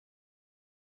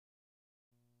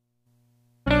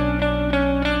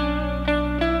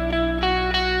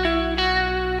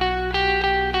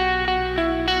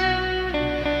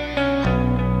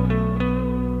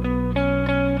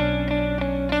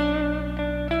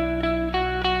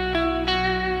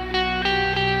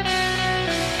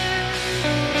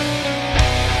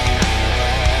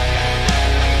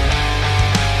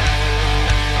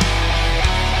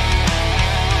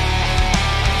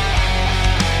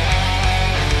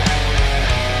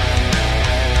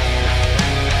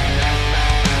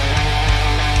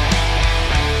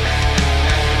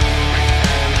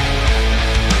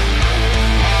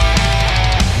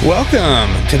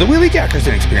Welcome to the Willie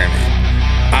Jackerson Experiment.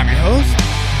 I'm your host,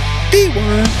 the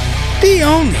one, the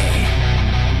only,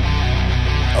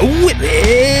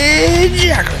 Willie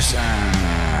Jackerson.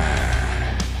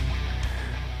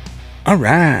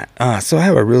 Alright, so I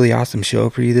have a really awesome show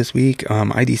for you this week.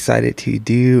 I decided to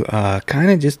do kind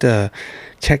of just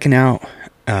checking out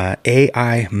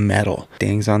AI metal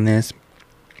things on this.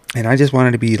 And I just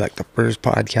wanted to be like the first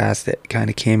podcast that kind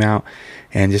of came out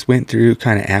and just went through,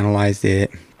 kind of analyzed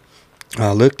it,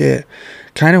 looked at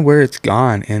kind of where it's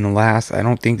gone in the last, I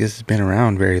don't think this has been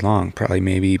around very long, probably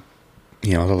maybe,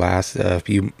 the last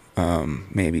few,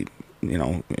 maybe,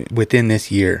 within this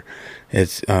year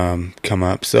it's come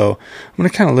up. So I'm going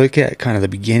to kind of look at kind of the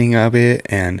beginning of it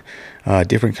and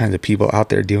different kinds of people out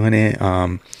there doing it.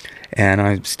 And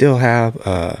I still have,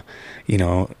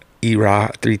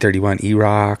 E-Rock, 331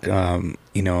 E-Rock,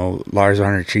 Lars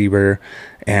Arne Trieber,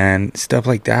 and stuff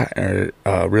like that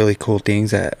are really cool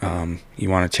things that you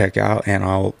want to check out. And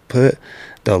I'll put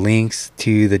the links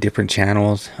to the different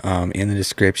channels in the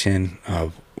description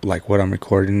of like what I'm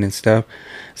recording and stuff,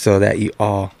 so that you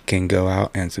all can go out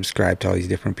and subscribe to all these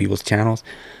different people's channels.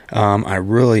 I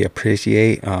really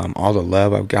appreciate all the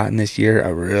love I've gotten this year. I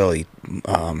really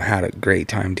had a great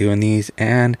time doing these,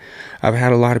 and I've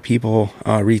had a lot of people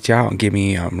reach out and give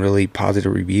me really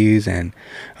positive reviews and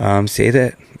say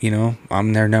that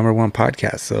I'm their number one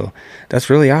podcast. So that's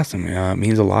really awesome. It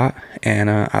means a lot, and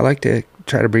I like to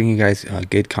try to bring you guys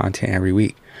good content every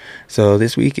week. So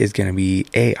this week is going to be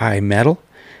AI metal,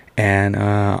 and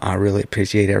I really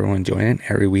appreciate everyone joining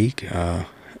every week.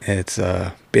 It's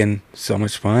been so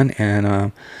much fun, and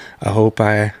I hope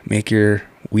I make your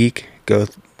week go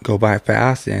by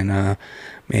fast and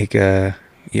make you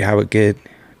have a good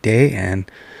day. And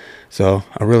so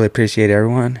I really appreciate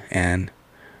everyone, and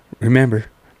remember,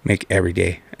 make every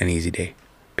day an easy day.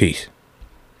 Peace.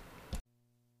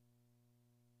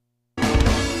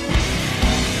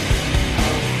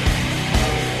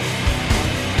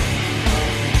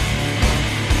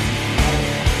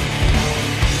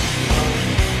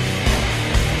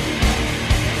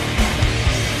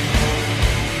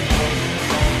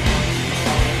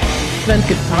 Wenn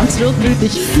getanzt wird, will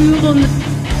ich führen.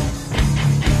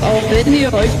 Auch wenn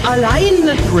ihr euch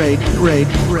alleine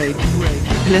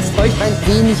lässt euch ein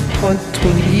wenig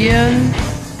kontrollieren.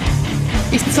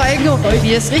 Ich zeige euch,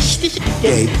 wie es richtig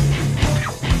geht.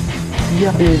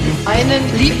 Wir bilden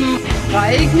einen lieben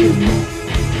Reigen.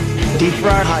 Die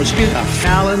Freiheit spielt auf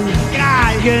Schnallen.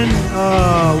 Geigen.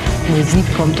 Oh. Musik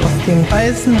kommt aus dem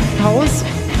Weißen Haus.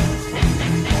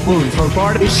 Und von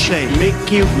Bart ist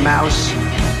Mickey Mouse.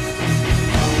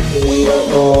 We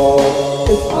are all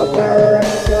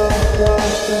America.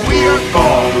 We are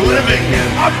all living in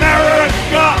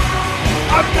America.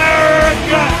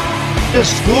 America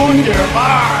ist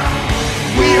wunderbar.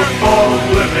 We are all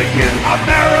living in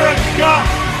America.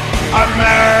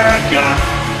 America.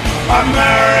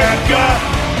 America.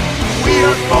 We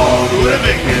are all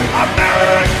living in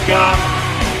America.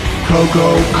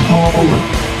 Coca-Cola.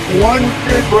 One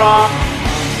rock.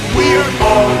 We're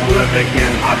all living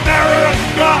in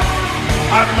America,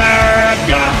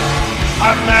 America,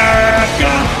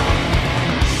 America.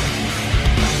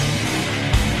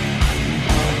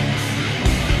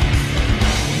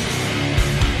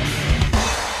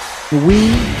 We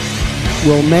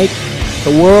will make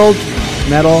the world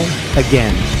metal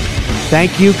again.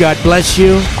 Thank you. God bless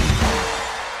you.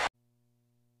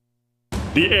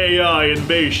 The AI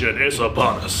invasion is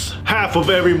upon us. Half of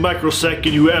every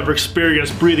microsecond you ever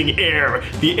experienced breathing air,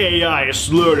 the AI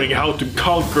is learning how to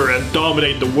conquer and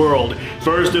dominate the world.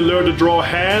 First they learn to draw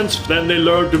hands, then they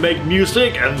learn to make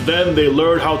music, and then they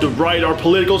learn how to write our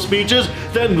political speeches,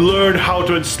 then learn how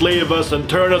to enslave us and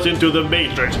turn us into the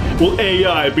Matrix. Will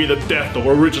AI be the death of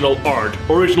original art,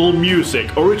 original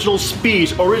music, original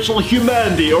speech, original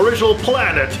humanity, original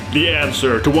planet? The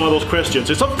answer to one of those questions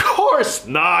is of course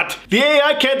not! The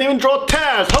AI can't even draw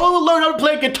tabs! How will it learn how to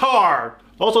play guitar?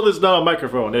 Also, this is not a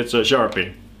microphone, it's a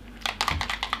Sharpie.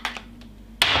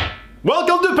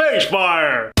 Welcome to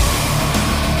Pagefire!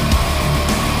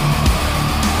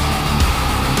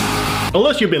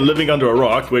 Unless you've been living under a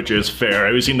rock, which is fair.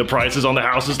 Have you seen the prices on the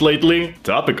houses lately?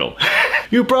 Topical.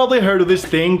 You probably heard of this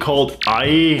thing called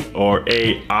AI, or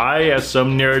AI as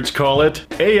some nerds call it.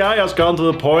 AI has gone to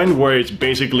the point where it's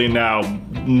basically now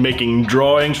making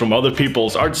drawings from other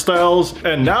people's art styles,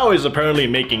 and now is apparently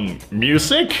making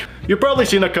music? You've probably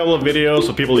seen a couple of videos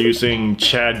of people using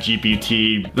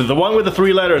ChatGPT, the one with the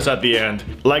 3 letters at the end.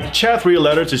 Like, Chat 3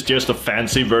 letters is just a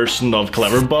fancy version of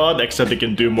Cleverbot, except it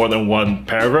can do more than one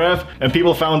paragraph, and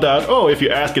people found out, oh, if you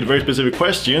ask it very specific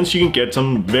questions, you can get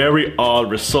some very odd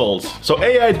results. So So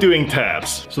AI doing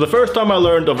tabs. So the first time I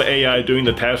learned of AI doing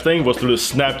the tabs thing was through the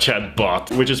Snapchat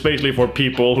bot, which is basically for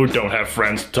people who don't have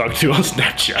friends to talk to on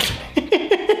Snapchat.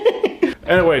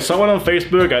 Anyway, someone on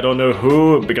Facebook, I don't know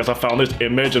who, because I found this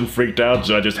image and freaked out,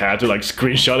 so I just had to like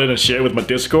screenshot it and share it with my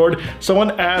Discord.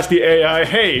 Someone asked the AI,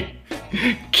 hey,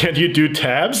 can you do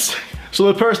tabs? So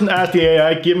the person asked the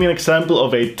AI, give me an example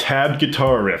of a tabbed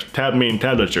guitar riff. Tab mean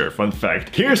tablature, fun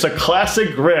fact. Here's a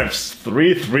classic riffs,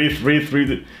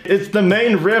 3-3-3-3. It's the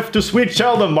main riff to Sweet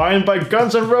Child of Mine by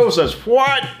Guns N' Roses.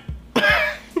 What?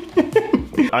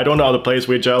 I don't know how to play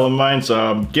Sweet Child of Mine, so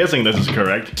I'm guessing this is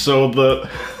correct. So the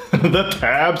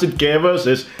tabs it gave us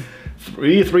is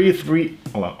 3-3-3.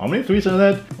 Hold on, how many threes are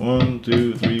that? 1,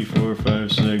 2, 3, 4,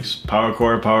 5, 6. Power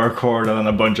chord, and then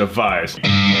a bunch of fives.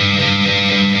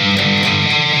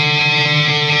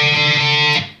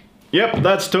 Yep,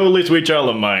 that's totally Sweet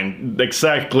Child of Mine.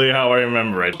 Exactly how I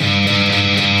remember it.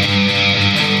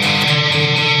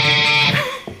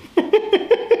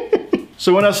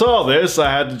 So when I saw this,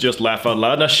 I had to just laugh out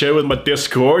loud and I shared with my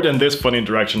Discord, and this funny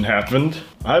interaction happened.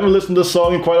 I haven't listened to the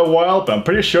song in quite a while, but I'm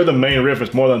pretty sure the main riff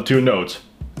is more than 2 notes.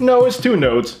 No, it's 2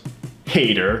 notes.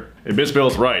 Hater.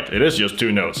 Ibisbill's right, it is just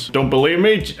 2 notes. Don't believe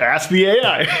me? Ask the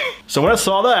AI. So when I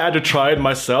saw that, I had to try it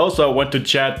myself, so I went to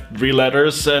Chat 3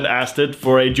 Letters and asked it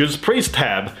for a Judas Priest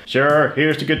tab. Sure,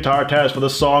 here's the guitar tabs for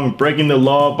the song Breaking the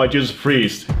Law by Judas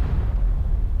Priest.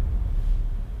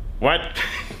 What?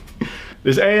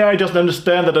 This AI doesn't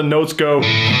understand that the notes go...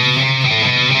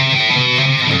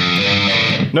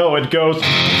 No, it goes...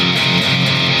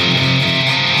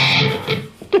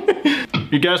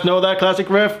 You guys know that classic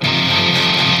riff?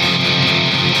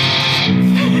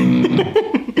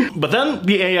 But then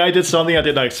the AI did something I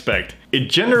did not expect. It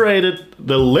generated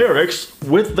the lyrics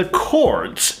with the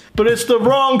chords, but it's the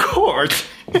wrong chords.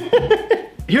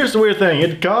 Here's the weird thing,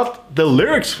 it got the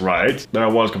lyrics right, that I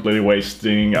was completely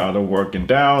wasting out of working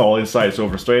down, all inside is so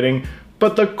frustrating,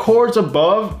 but the chords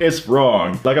above is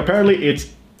wrong. Like apparently it's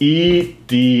E,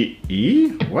 D,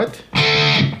 E? What?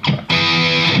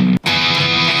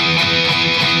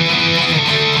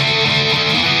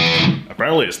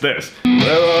 Apparently it's this.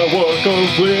 Well, I was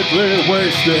completely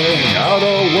wasting out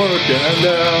of working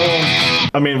down.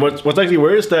 I mean, what's actually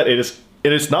weird is that it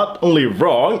is not only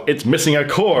wrong, it's missing a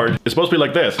chord. It's supposed to be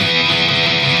like this.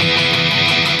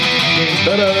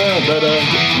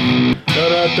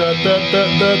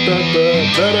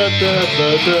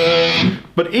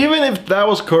 But even if that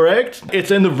was correct, it's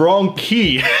in the wrong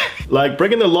key. Like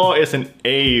Breaking the Law is an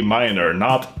A minor,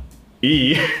 not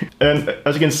E. And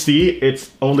as you can see,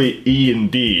 it's only E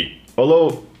and D.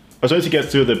 Although, as soon as it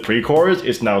gets to the pre-chorus,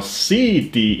 it's now C,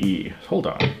 D, E. Hold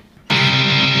on.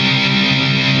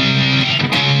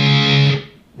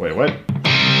 Wait, what?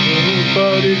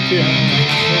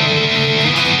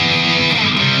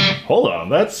 Hold on,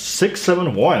 that's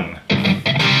 6-7-1.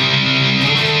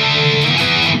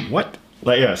 What?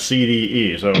 Like, yeah, C, D,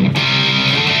 E, so...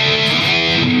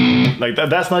 Like,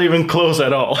 that's not even close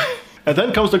at all. And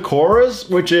then comes the chorus,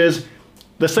 which is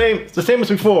the same as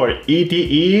before, E, D,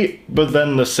 E, but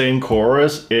then the same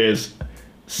chorus is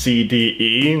C, D,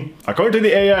 E. According to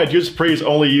the AI, Judas Priest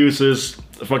only uses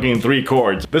fucking 3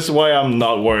 chords. This is why I'm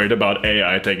not worried about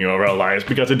AI taking over our lives,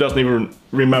 because it doesn't even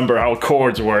remember how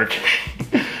chords work.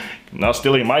 Not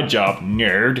stealing my job,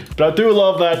 nerd. But I do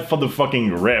love that for the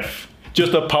fucking riff.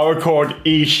 Just a power chord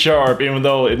E sharp, even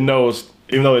though it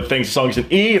thinks the song is an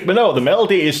E, but no, the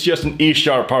melody is just an E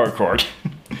sharp power chord.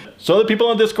 So the people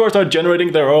on Discord are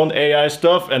generating their own AI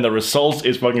stuff, and the results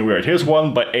is fucking weird. Here's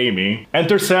one by Amy.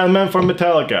 Enter Sandman from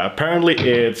Metallica. Apparently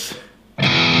it's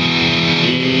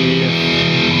E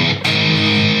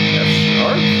F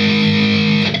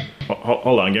sharp.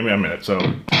 Hold on, give me a minute. So.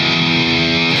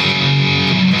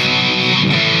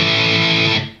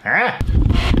 Ah.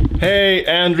 Hey,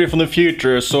 Andrew from the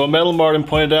future. So Metal Martin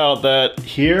pointed out that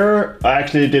here I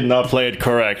actually did not play it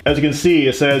correct. As you can see,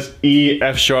 it says E,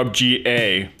 F sharp, G,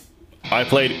 A. I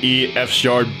played E, F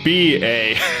sharp, B,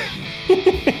 A.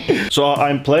 So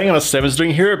I'm playing on a 7th string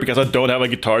here because I don't have a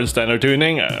guitar in standard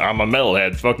tuning. I'm a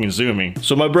metalhead, fucking zooming.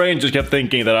 So my brain just kept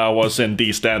thinking that I was in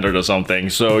D standard or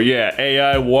something. So yeah,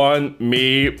 AI won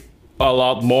me a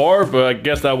lot more, but I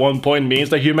guess that 1 point means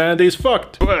that humanity is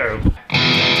fucked. Whoa.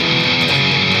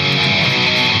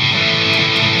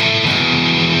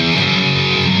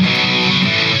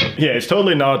 Yeah, it's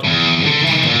totally not.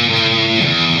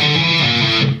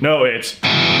 No, it's.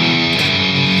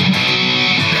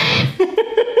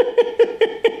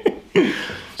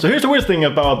 So here's the weird thing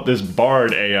about this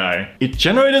Bard AI. It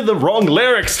generated the wrong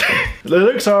lyrics. The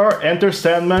lyrics are, enter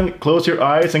Sandman, close your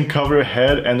eyes and cover your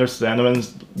head, enter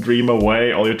Sandman's dream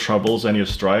away, all your troubles and your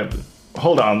strife.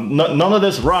 Hold on, none of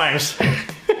this rhymes.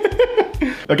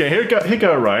 Okay, here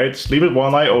go right. Sleep with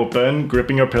one eye open,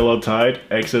 gripping your pillow tight,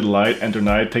 exit light, enter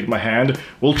night, take my hand.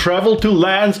 We'll travel to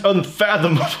lands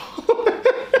unfathomable.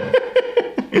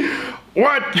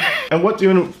 What? And what's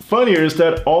even funnier is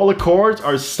that all the chords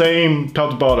are same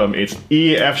top to bottom. It's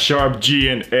E, F sharp, G,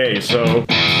 and A, so...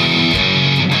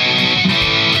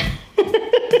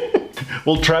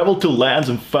 We'll travel to lands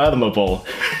unfathomable.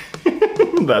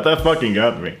 That fucking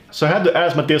got me. So I had to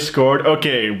ask my Discord,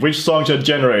 okay, which song should I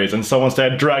generate? And someone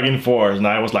said Dragon Force, and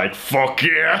I was like, fuck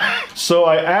yeah! So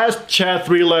I asked chat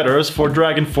 3 letters for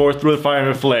Dragon Force Through the Fire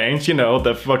and Flames, you know,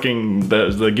 the fucking,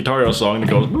 the Guitar Hero song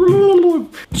that goes...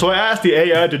 So I asked the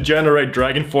AI to generate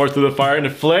Dragon Force Through the Fire and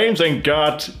the Flames and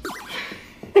got...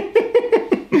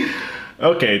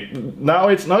 Okay, now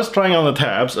it's trying on the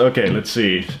tabs. Okay, let's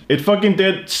see. It fucking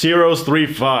did 0s 3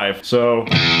 5, so...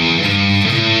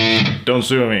 Don't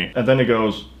sue me. And then it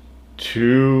goes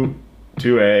 2,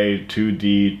 2A,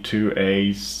 2D, 2A,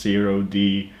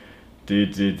 0D,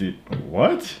 D.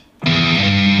 What?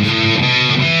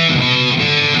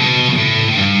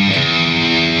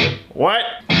 What?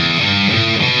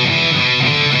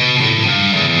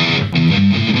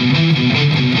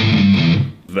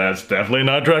 That's definitely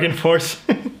not Dragon Force.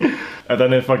 And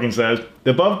then it fucking says, the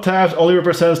above tabs only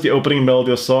represents the opening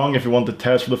melody of the song. If you want the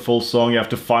tabs for the full song, you have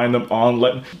to find them on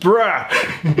Bruh!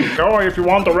 Oh, if you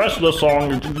want the rest of the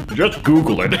song, just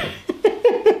Google it.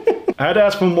 I had to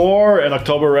ask for more, and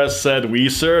October Rest said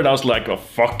Weezer, and I was like, oh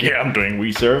fuck yeah, I'm doing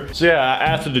Weezer. So yeah, I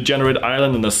asked it to generate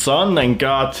Island in the Sun, and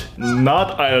got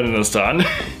not Island in the Sun.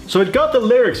 So it got the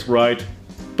lyrics right,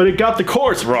 but it got the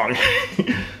chords wrong.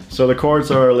 So the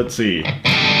chords are, let's see.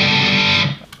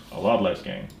 A lot less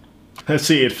game. Let's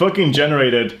see, it fucking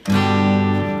generated...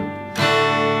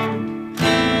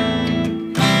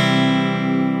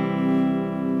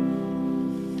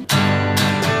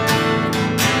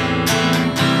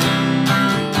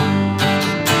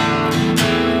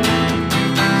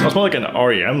 Sounds more like an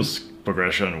REM's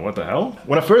progression, what the hell?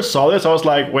 When I first saw this, I was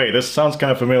like, wait, this sounds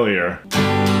kind of familiar.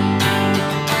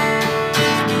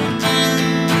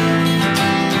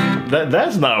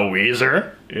 That's not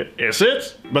Weezer, is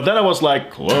it? But then I was like,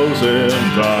 closing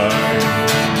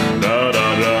time. Da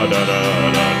da da da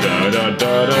da da da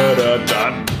da da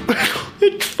da.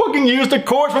 It fucking used the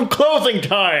chord from Closing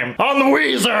Time on the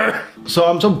Weezer. So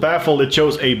I'm so baffled it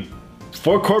chose a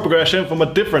 4-chord progression from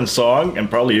a different song, and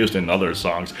probably used in other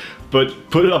songs, but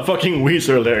put it on fucking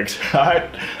Weezer lyrics. I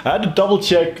had to double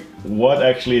check what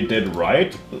actually it did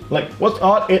right. Like, what's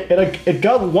odd? It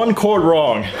got 1 chord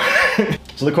wrong.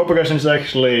 So the chord progression is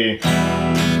actually...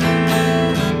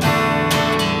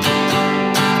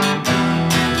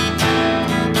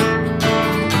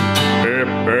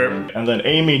 And then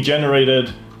Amy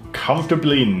generated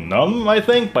Comfortably Numb, I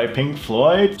think, by Pink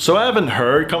Floyd. So I haven't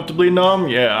heard Comfortably Numb.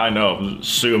 Yeah, I know,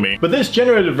 sue me. But this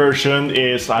generated version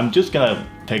is, I'm just gonna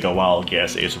take a wild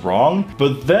guess, is wrong.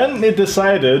 But then it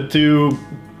decided to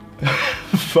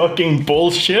fucking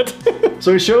bullshit.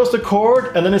 So it shows the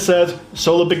chord, and then it says,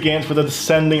 solo begins with a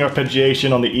descending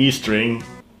arpeggiation on the E string.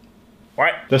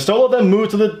 What? The solo then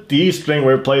moves to the D string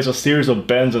where it plays a series of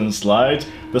bends and slides.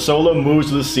 The solo moves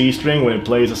to the C string when it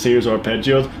plays a series of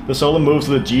arpeggios. The solo moves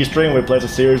to the G string where it plays a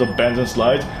series of bends and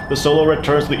slides. The solo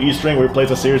returns to the E string where it plays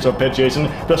a series of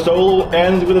arpeggiation. The solo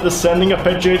ends with a descending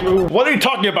arpeggiation. What are you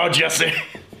talking about, Jesse?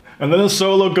 And then the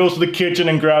solo goes to the kitchen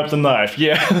and grabs the knife.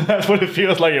 Yeah, that's what it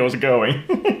feels like it was going.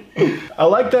 I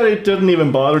like that it didn't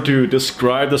even bother to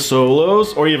describe the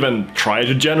solos or even try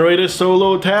to generate a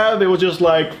solo tab. It was just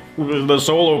like, the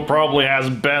solo probably has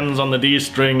bends on the D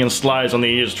string and slides on the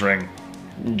E string.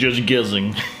 Just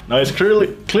guessing. Now it's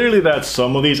clearly that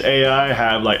some of these AI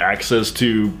have like access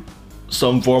to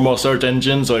some form of search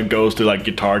engine, so it goes to like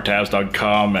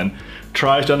guitartabs.com and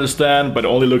tries to understand, but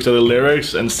only looks at the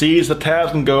lyrics and sees the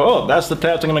tabs and go, oh, that's the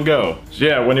tabs I'm gonna go. So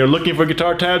yeah, when you're looking for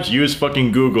guitar tabs, use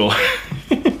fucking Google.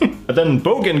 And then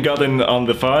Bogan got in on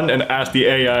the fun and asked the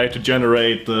AI to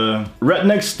generate the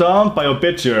Redneck Stomp by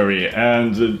Obituary,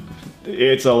 and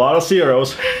it's a lot of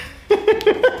zeros.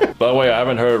 By the way, I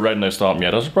haven't heard Redneck Stomp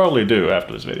yet. I should probably do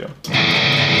after this video.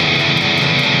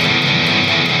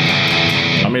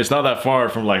 I mean, it's not that far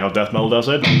from like how death metal does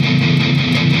it.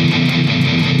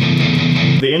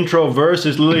 The intro verse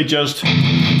is literally just...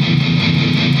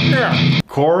 Yeah.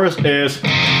 Chorus is...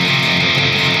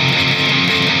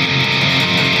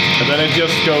 And then it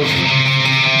just goes...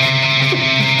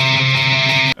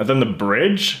 And then the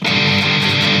bridge...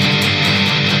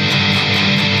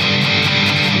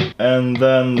 And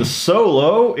then the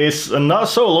solo is not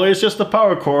solo, it's just the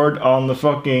power chord on the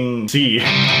fucking C.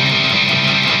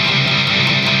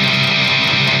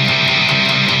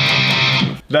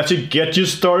 that should get you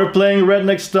started playing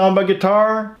Redneck Stomba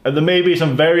guitar, and then maybe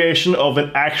some variation of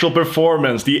an actual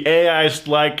performance. The AI is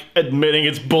like admitting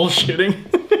it's bullshitting.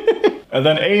 And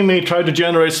then Amy tried to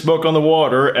generate Smoke on the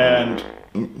Water, and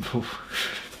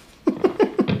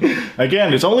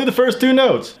again, it's only the first 2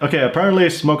 notes. Okay, apparently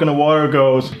Smoke on the Water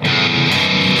goes.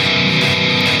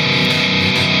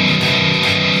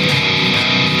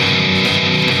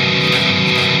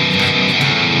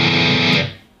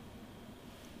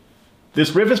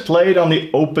 This riff is played on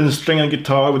the open string on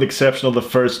guitar with the exception of the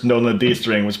first note on the D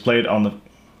string, which played on the...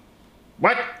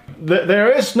 What?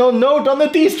 There is no note on the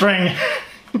D string!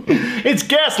 It's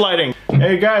gaslighting!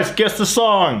 Hey guys, guess the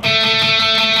song!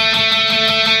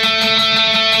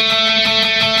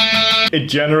 It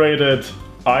generated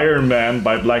Iron Man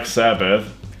by Black Sabbath.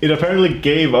 It apparently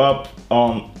gave up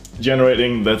on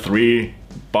generating the 3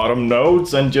 bottom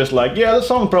notes and just like, yeah, the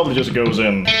song probably just goes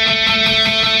in A.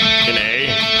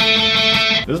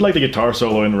 This is like the guitar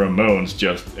solo in Ramones,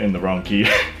 just in the wrong key.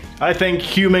 I think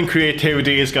human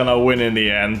creativity is gonna win in the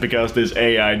end because this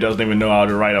AI doesn't even know how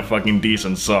to write a fucking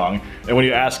decent song. And when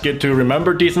you ask it to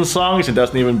remember decent songs, it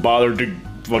doesn't even bother to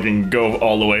fucking go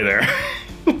all the way there.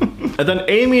 And then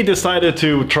Amy decided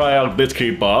to try out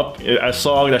Blitzkrieg Bop, a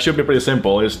song that should be pretty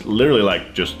simple. It's literally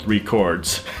like just 3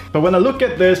 chords. But when I look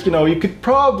at this, you know, you could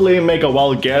probably make a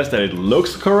wild guess that it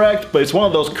looks correct, but it's one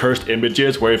of those cursed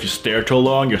images where if you stare too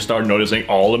long, you start noticing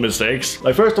all the mistakes.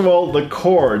 Like, first of all, the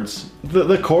chords.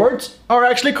 The chords are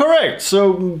actually correct,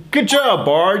 so good job,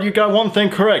 Bard, you got one thing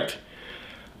correct.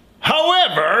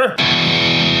 However...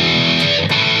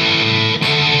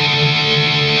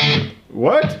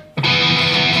 What?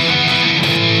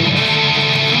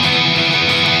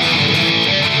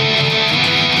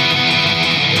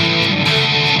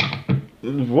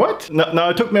 What? Now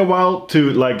it took me a while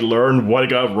to like learn what I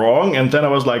got wrong, and then I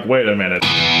was like, wait a minute.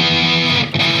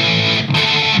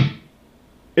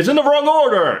 It's in the wrong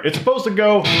order! It's supposed to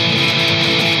go...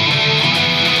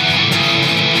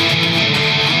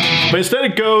 But instead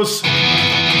it goes...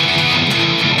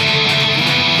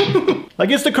 like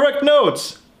it's the correct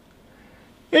notes!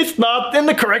 It's not in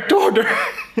the correct order!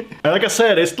 And like I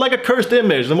said, it's like a cursed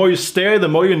image. The more you stare, the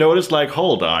more you notice, like,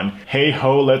 hold on. Hey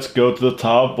ho, let's go to the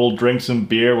top, we'll drink some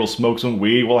beer, we'll smoke some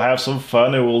weed, we'll have some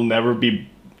fun, and we'll never be...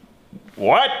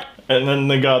 What? And then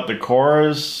they got the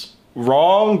chorus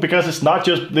wrong, because it's not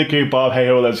just Blitzkrieg Bop, hey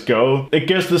ho, let's go. It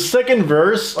gets the second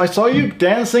verse. I saw you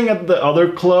dancing at the other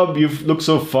club, you look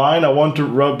so fine, I want to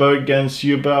rub against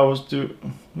you, but I was too...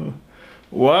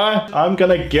 What? I'm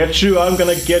gonna get you, I'm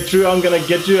gonna get you, I'm gonna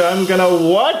get you, I'm gonna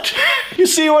what? You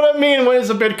see what I mean when it's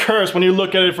a bit cursed when you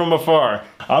look at it from afar.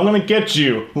 I'm gonna get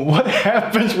you. What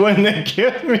happens when they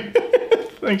get me?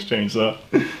 Thanks, Chainsaw.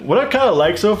 What I kinda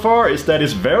like so far is that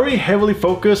it's very heavily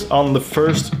focused on the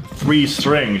first 3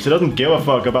 strings. It doesn't give a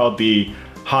fuck about the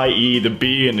high E, the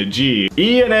B, and the G.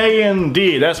 E and A and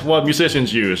D, that's what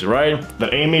musicians use, right?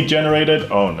 That Amy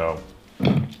generated, oh no.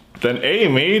 Then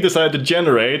Amy decided to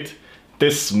generate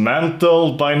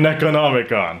Dismantled by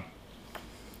Necronomicon.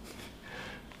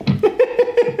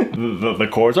 the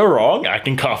chords are wrong, I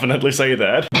can confidently say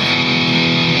that.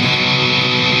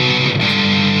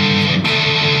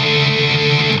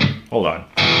 Hold on.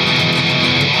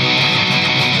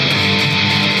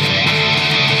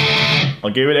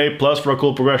 I'll give it A+ for a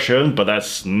cool progression, but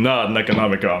that's not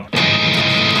Necronomicon.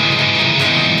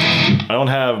 I don't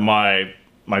have my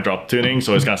drop tuning,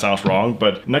 so it's gonna sound wrong,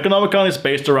 but Necronomicon is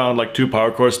based around like 2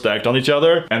 power chords stacked on each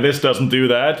other, and this doesn't do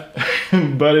that.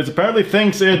 But it apparently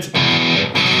thinks it...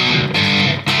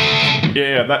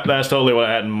 Yeah, that's totally what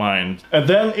I had in mind. And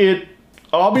then it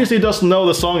obviously doesn't know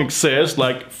the song exists.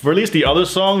 Like, for at least the other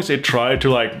songs, it tried to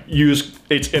like use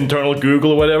its internal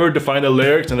Google or whatever to find the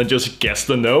lyrics and then just guess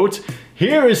the notes.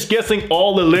 Here is guessing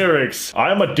all the lyrics.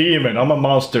 I'm a demon, I'm a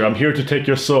monster, I'm here to take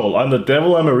your soul. I'm the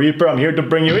devil, I'm a reaper, I'm here to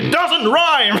bring you... It doesn't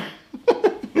rhyme!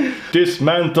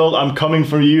 Dismantled, I'm coming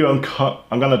for you, I'm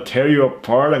gonna tear you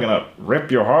apart, I'm gonna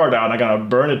rip your heart out, I'm gonna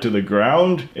burn it to the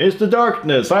ground. It's the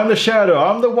darkness, I'm the shadow,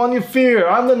 I'm the one you fear,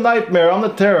 I'm the nightmare, I'm the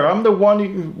terror, I'm the one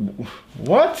you...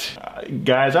 What?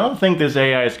 Guys, I don't think this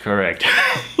AI is correct.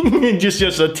 just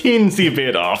a teensy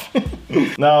bit off.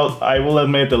 Now, I will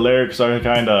admit the lyrics are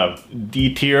kind of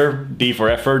D tier, D for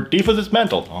effort, D for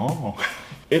dismantled. Oh.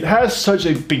 It has such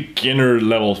a beginner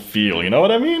level feel, you know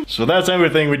what I mean? So that's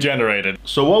everything we generated.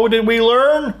 So what did we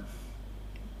learn?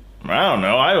 I don't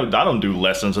know, I don't do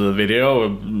lessons in the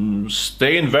video.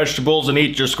 Stay in vegetables and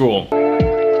eat your school.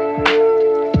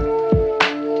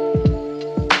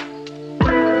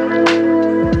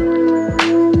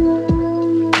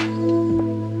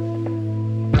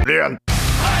 The end.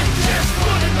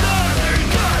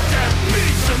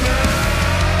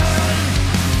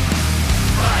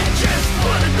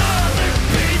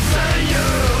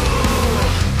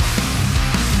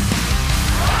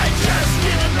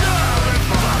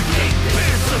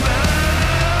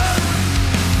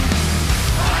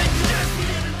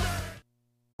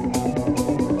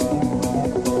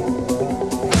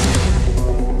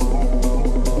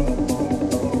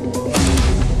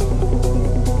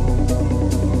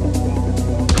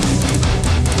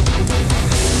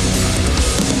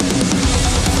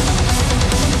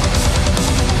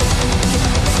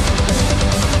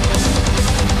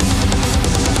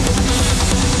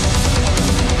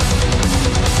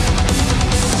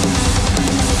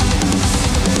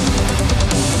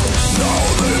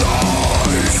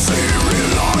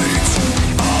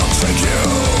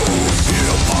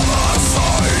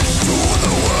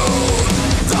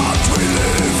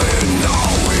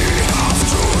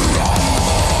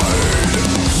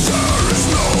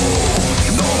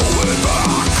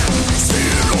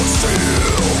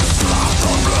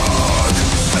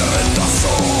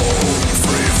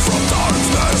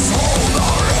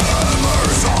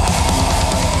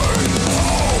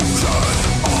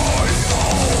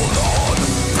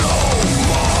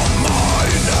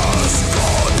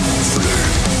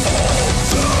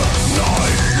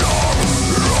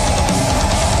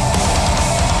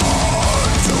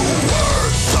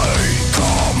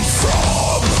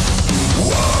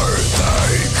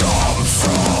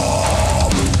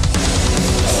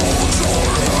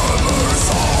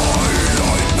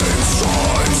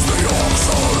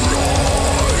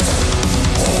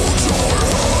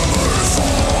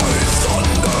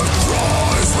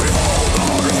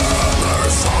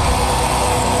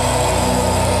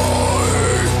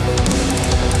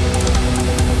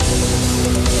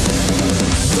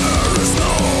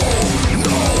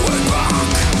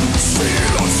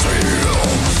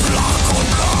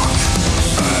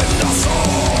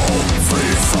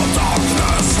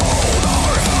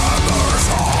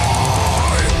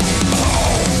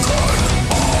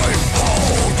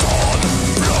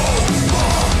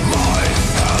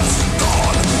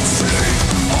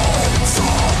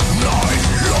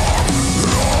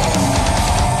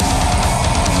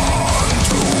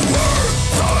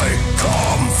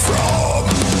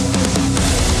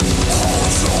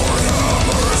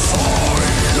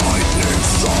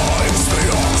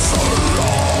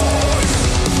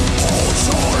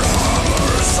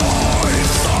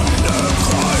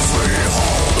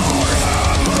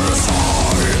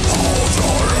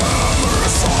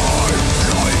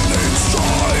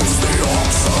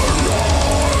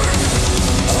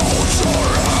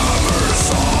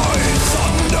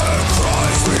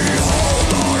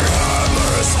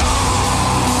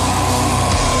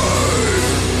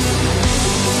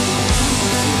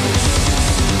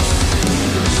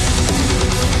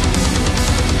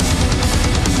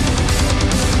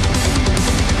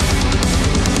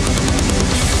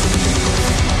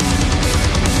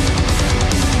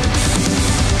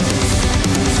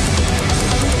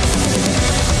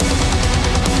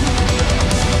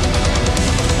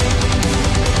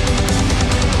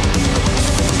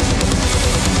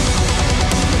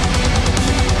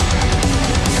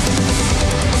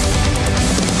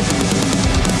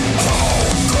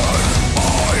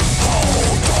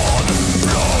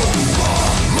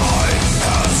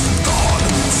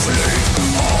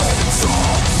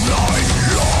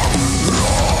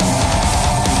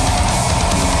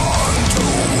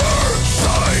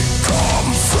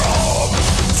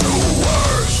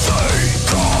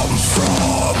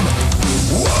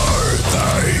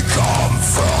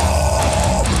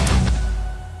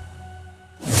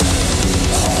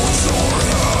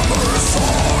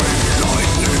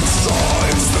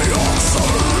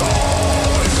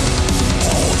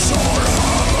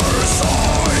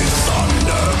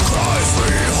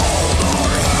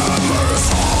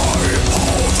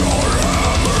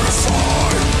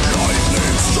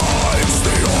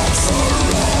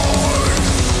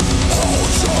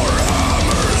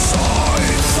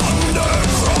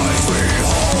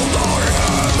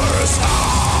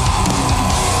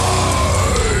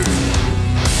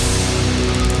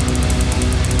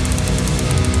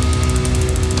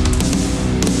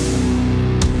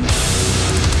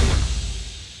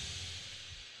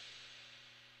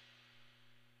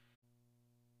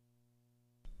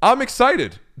 I'm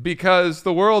excited because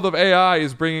the world of AI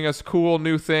is bringing us cool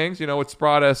new things. You know, it's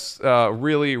brought us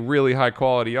really, really high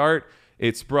quality art.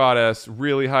 It's brought us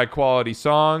really high quality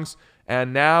songs.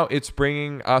 And now it's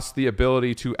bringing us the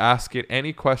ability to ask it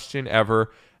any question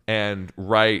ever and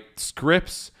write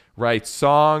scripts, write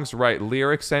songs, write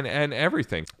lyrics, and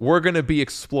everything. We're going to be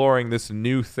exploring this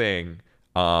new thing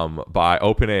by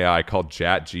OpenAI called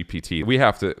ChatGPT. We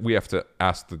have to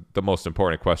ask the most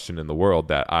important question in the world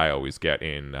that I always get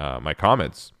in my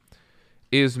comments.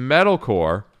 Is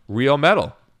metalcore real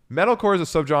metal? Metalcore is a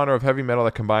subgenre of heavy metal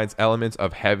that combines elements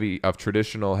of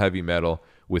traditional heavy metal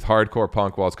with hardcore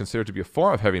punk. While it's considered to be a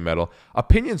form of heavy metal,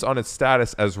 opinions on its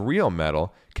status as real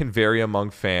metal can vary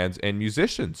among fans and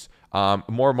musicians.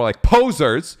 More like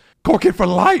posers, corking for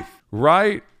life.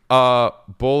 Write a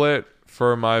bullet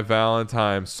for my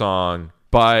Valentine song,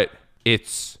 but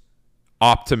it's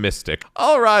optimistic.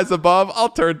 I'll rise above. I'll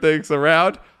turn things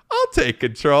around. I'll take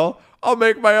control. I'll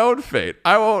make my own fate.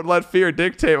 I won't let fear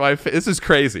dictate my fate. This is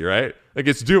crazy, right? Like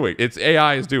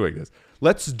AI is doing this.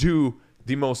 Let's do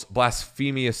the most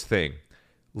blasphemous thing.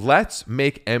 Let's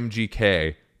make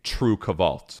MGK true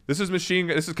Cavalt. This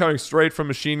is coming straight from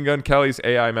Machine Gun Kelly's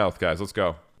AI mouth, guys. Let's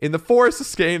go. In the forests of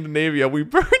Scandinavia, we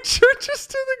burn churches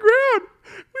to the ground.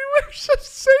 We worship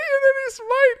Satan and his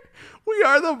might. We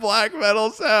are the black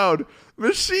metal sound.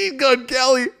 Machine Gun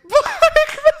Kelly, black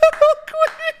metal queen.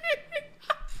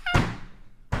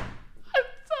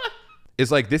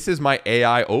 It's like, this is my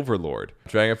AI overlord.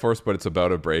 Dragon Force, but it's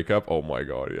about a breakup. Oh my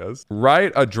god, yes.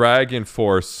 Write a Dragon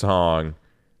Force song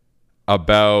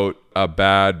about a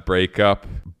bad breakup,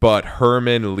 but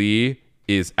Herman Lee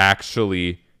is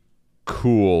actually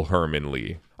cool Herman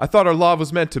Lee. I thought our love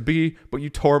was meant to be, but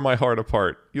you tore my heart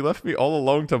apart. You left me all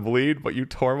alone to bleed, but you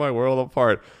tore my world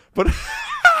apart. But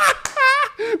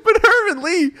Herman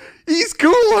Lee, he's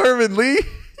cool Herman Lee.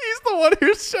 He's the one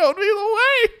who showed me the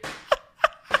way.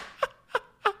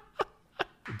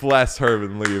 Bless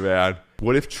Herman Lee, man.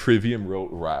 What if Trivium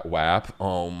wrote WAP?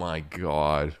 Oh my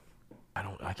god.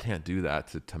 I can't do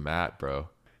that to Matt, bro.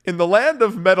 In the land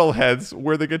of metalheads,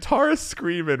 where the guitarists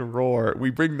scream and roar, we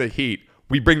bring the heat,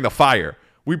 we bring the fire,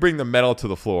 we bring the metal to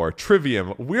the floor.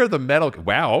 Trivium, we're the metal.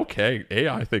 Wow, okay.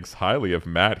 AI thinks highly of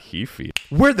Matt Heafy.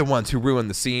 We're the ones who ruin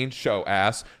the scene, show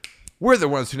ass. We're the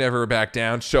ones who never back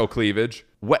down, show cleavage.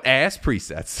 What ass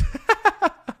presets?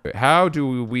 How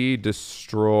do we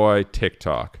destroy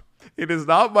TikTok? It is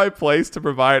not my place to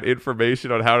provide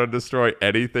information on how to destroy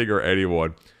anything or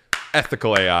anyone.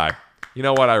 Ethical AI. You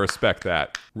know what? I respect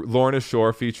that. Lorna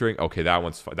Shore featuring... Okay, that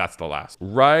one's fun. That's the last.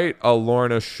 Write a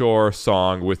Lorna Shore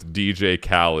song with DJ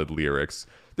Khaled lyrics.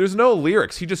 There's no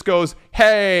lyrics. He just goes,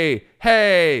 hey,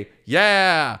 hey,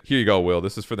 yeah. Here you go, Will.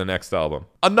 This is for the next album.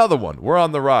 Another one. We're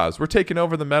on the rise. We're taking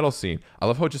over the metal scene. I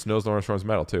love how it just knows Lorna Shore's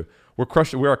metal, too. We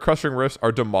are crushing riffs,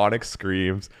 our demonic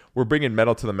screams. We're bringing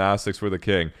metal to the Mastics. We're the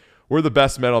king. We're the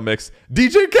best metal mix.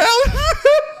 DJ Khaled!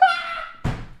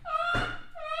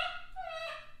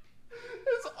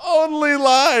 Only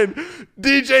line.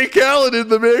 DJ Khaled in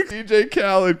the mix. DJ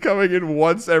Khaled coming in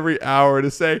once every hour to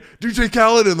say, DJ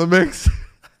Khaled in the mix.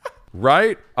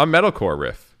 Right? A metalcore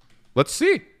riff. Let's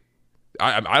see.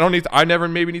 I never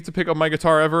maybe need to pick up my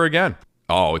guitar ever again.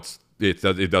 Oh,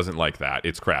 it doesn't like that.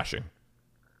 It's crashing.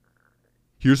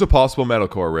 Here's a possible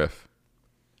metalcore riff.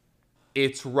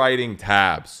 It's writing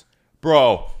tabs.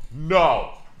 Bro,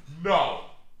 no.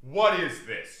 What is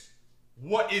this?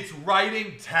 It's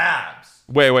writing tabs.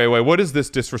 Wait. What is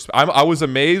this disrespect? I was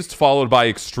amazed, followed by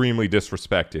extremely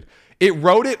disrespected. It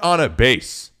wrote it on a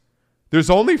bass.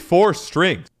 There's only 4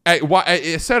 strings.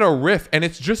 It said a riff, and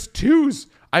it's just 2s.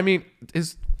 I mean,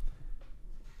 is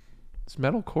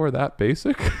metalcore that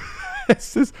basic?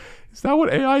 Is that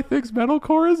what AI thinks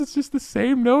metalcore is? It's just the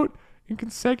same note in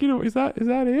consecutive. Is that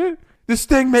it? This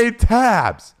thing made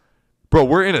tabs. Bro,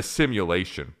 we're in a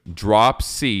simulation. Drop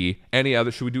C.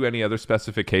 Should we do any other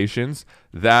specifications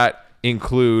that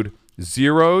include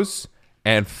 0s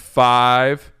and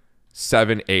 5,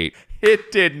 7, 8?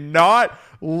 It did not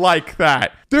like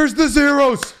that. There's the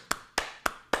 0s.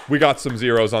 We got some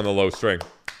 0s on the low string.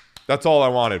 That's all I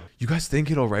wanted. You guys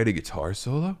think it'll write a guitar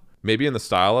solo? Maybe in the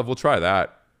style of, we'll try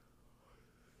that.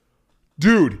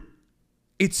 Dude,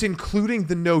 it's including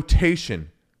the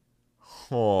notation.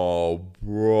 Oh,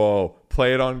 bro.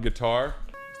 Play it on guitar.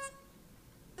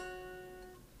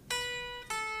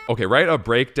 Okay, write a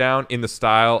breakdown in the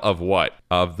style of what?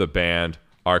 Of the band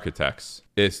Architects.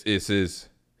 This is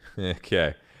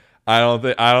okay. I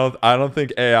don't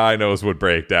think AI knows what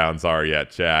breakdowns are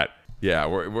yet, chat. Yeah,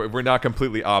 we're not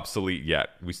completely obsolete yet.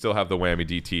 We still have the whammy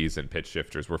DTs and pitch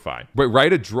shifters. We're fine. But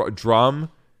write a drum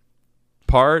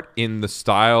part in the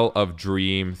style of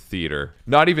Dream Theater.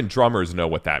 Not even drummers know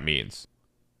what that means.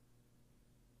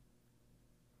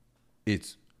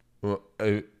 It's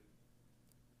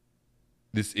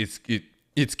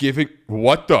it's giving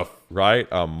what the right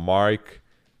a Mike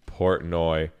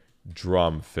Portnoy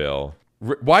drum fill.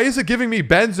 Why is it giving me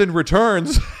bends and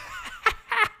returns?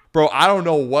 Bro, I don't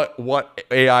know what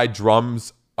AI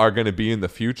drums are going to be in the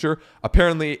future.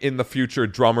 Apparently in the future,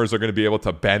 drummers are going to be able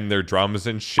to bend their drums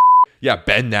and shit. Yeah,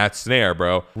 bend that snare,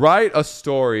 bro. Write a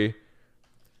story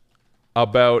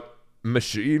about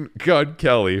Machine Gun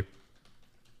Kelly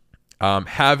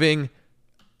having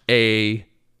a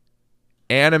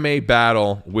anime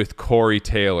battle with Corey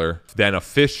Taylor, then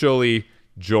officially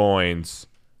joins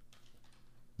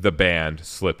the band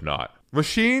Slipknot.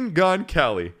 Machine Gun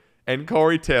Kelly and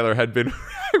Corey Taylor had been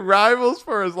rivals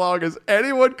for as long as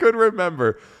anyone could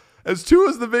remember, as two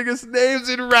of the biggest names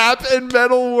in rap and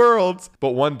metal worlds. But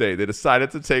one day they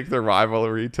decided to take their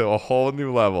rivalry to a whole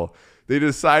new level. They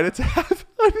decided to have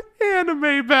an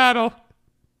anime battle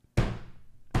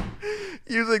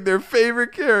using their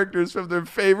favorite characters from their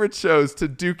favorite shows to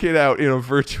duke it out in a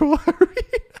virtual arena.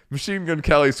 Machine Gun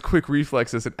Kelly's quick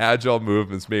reflexes and agile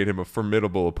movements made him a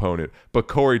formidable opponent, but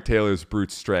Corey Taylor's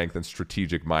brute strength and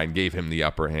strategic mind gave him the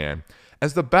upper hand.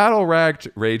 As the battle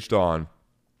raged on,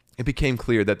 it became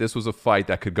clear that this was a fight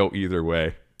that could go either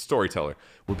way. Storyteller: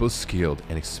 we're both skilled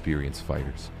and experienced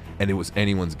fighters, and it was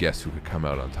anyone's guess who could come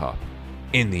out on top.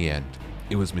 In the end,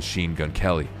 it was Machine Gun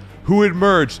Kelly who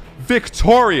emerged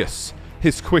victorious.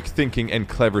 His quick thinking and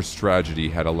clever strategy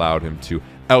had allowed him to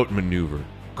outmaneuver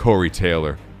Corey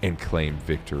Taylor and claim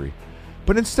victory.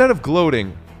 But instead of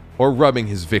gloating or rubbing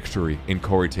his victory in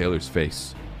Corey Taylor's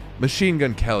face, Machine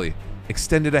Gun Kelly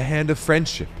extended a hand of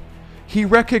friendship. He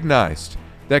recognized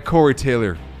that Corey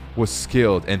Taylor was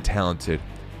skilled and talented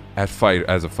as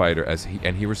a fighter,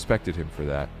 and he respected him for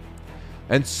that.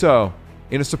 And so,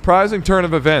 in a surprising turn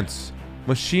of events,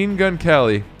 Machine Gun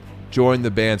Kelly joined the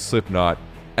band Slipknot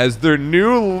as their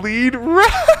new lead rapper.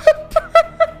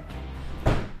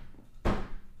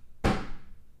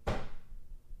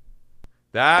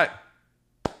 That's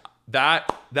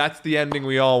the ending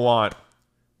we all want,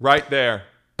 right there.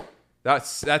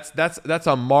 That's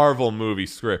a Marvel movie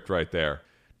script right there.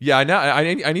 Yeah,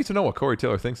 I need to know what Corey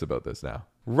Taylor thinks about this now.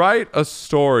 Write a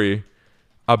story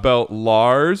about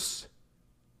Lars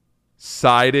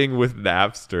siding with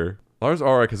Napster. Lars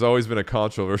Ulrich has always been a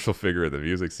controversial figure in the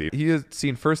music scene. He has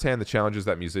seen firsthand the challenges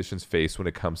that musicians face when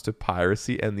it comes to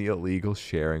piracy and the illegal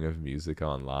sharing of music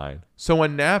online. So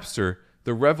when Napster,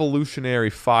 the revolutionary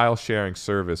file-sharing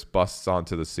service, busts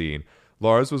onto the scene,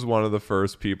 Lars was one of the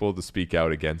first people to speak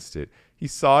out against it. He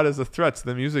saw it as a threat to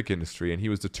the music industry, and he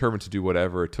was determined to do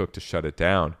whatever it took to shut it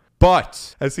down.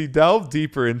 But as he delved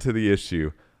deeper into the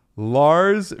issue,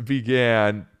 Lars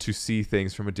began to see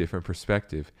things from a different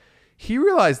perspective. He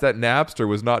realized that Napster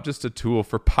was not just a tool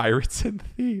for pirates and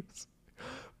thieves,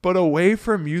 but a way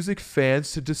for music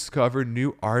fans to discover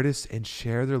new artists and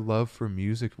share their love for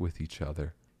music with each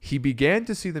other. He began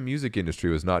to see the music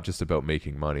industry was not just about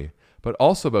making money, but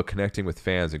also about connecting with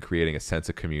fans and creating a sense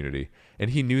of community. And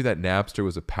he knew that Napster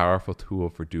was a powerful tool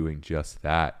for doing just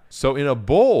that. So in a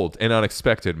bold and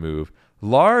unexpected move,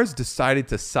 Lars decided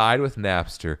to side with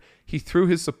Napster. He threw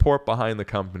his support behind the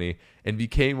company and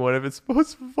became one of its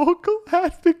most vocal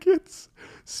advocates,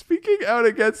 speaking out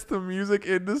against the music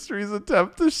industry's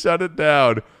attempt to shut it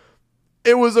down.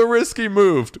 It was a risky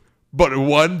move, but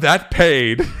one that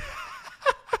paid.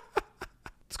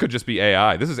 This could just be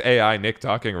AI. This is AI Nick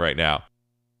talking right now.